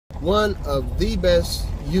One of the best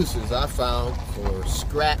uses I found for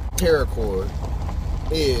scrap paracord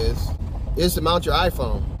is to mount your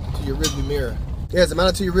iPhone to your rearview mirror. Yeah, it's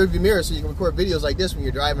mounted to your rearview mirror so you can record videos like this when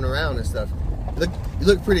you're driving around and stuff. You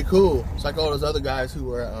look pretty cool. It's like all those other guys who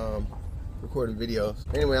were recording videos.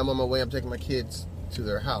 Anyway, I'm on my way. I'm taking my kids to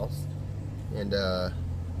their house, and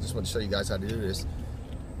just want to show you guys how to do this.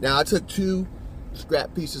 Now, I took 2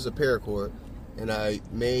 scrap pieces of paracord and I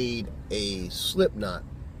made a slip knot.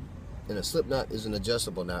 And a slip knot is an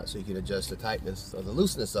adjustable knot, so you can adjust the tightness or the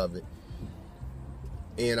looseness of it.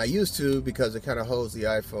 And I used 2 because it kind of holds the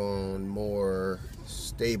iPhone more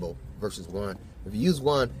stable versus 1. If you use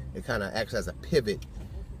 1, it kind of acts as a pivot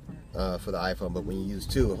for the iPhone, but when you use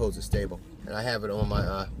 2, it holds it stable. And I have it on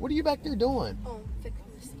my, what are you back there doing? Oh, fixing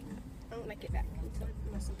the seat. I don't like it back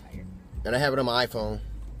unless I'm tired. And I have it on my iPhone,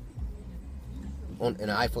 and the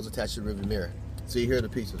iPhone's attached to the rearview mirror. So you hear the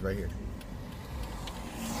pieces right here.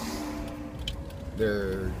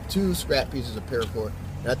 They're 2 scrap pieces of paracord.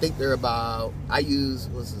 And I think they're about, I use,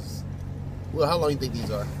 what's this? Well, how long do you think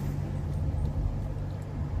these are?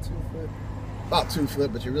 2 foot. About 2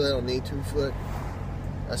 foot, but you really don't need 2 foot.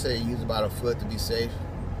 I say you use about 1 foot to be safe.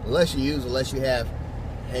 Unless you have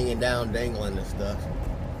hanging down, dangling and stuff.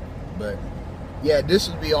 But yeah, this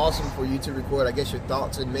would be awesome for you to record, I guess, your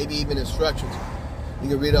thoughts and maybe even instructions. You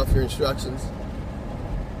can read off your instructions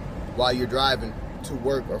while you're driving to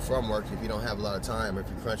work or from work if you don't have a lot of time or if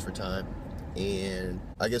you crunch for time. And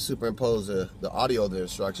I guess superimpose the audio of the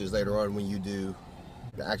instructions later on when you do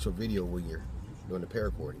the actual video when you're doing the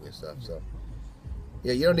paracording and stuff. So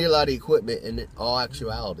yeah, you don't need a lot of equipment in all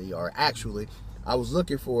actuality. Or actually, I was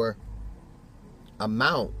looking for a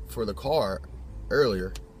mount for the car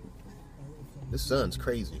earlier. This sun's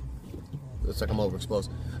crazy. Looks like I'm overexposed.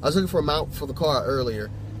 I was looking for a mount for the car earlier,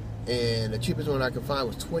 and the cheapest one I could find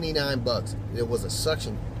was 29 bucks. It was a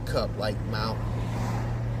suction cup like mount.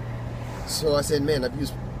 So I said, man, I've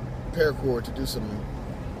used paracord to do some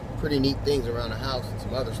pretty neat things around the house and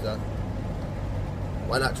some other stuff.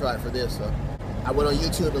 Why not try it for this? So I went on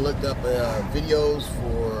YouTube and looked up videos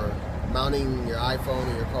for mounting your iPhone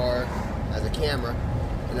in your car as a camera.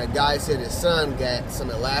 And a guy said his son got some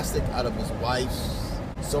elastic out of his wife's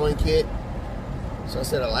sewing kit. So I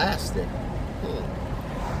said, elastic?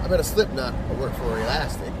 I bet a slip knot will work for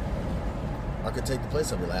elastic. I could take the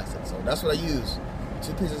place of elastic. So that's what I use.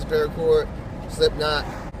 2 pieces of paracord, slip knot,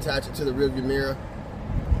 attach it to the rearview mirror,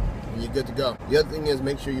 and you're good to go. The other thing is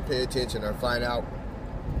make sure you pay attention or find out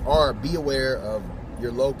or be aware of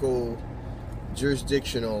your local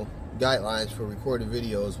jurisdictional guidelines for recording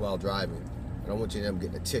videos while driving. I don't want you to end up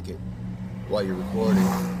getting a ticket while you're recording.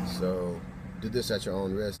 So do this at your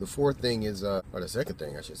own risk. The 4th thing is, or the 2nd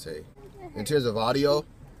thing I should say, in terms of audio,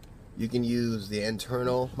 you can use the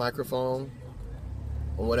internal microphone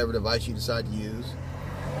on whatever device you decide to use.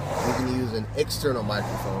 You can use an external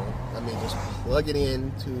microphone. I mean, just plug it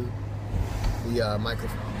into the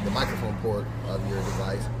microphone port of your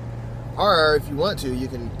device. Or if you want to, you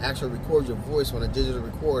can actually record your voice on a digital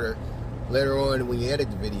recorder. Later on, when you edit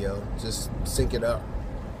the video, just sync it up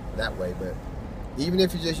that way. But even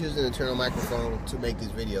if you just use an internal microphone to make these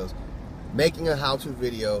videos, making a how-to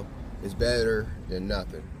video is better than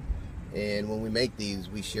nothing. And when we make these,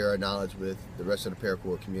 we share our knowledge with the rest of the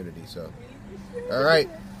paracord community. So, all right,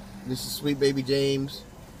 this is Sweet Baby James,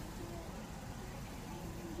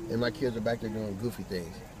 and my kids are back there doing goofy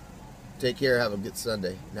things. Take care, have a good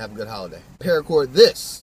Sunday, and have a good holiday. Paracord this.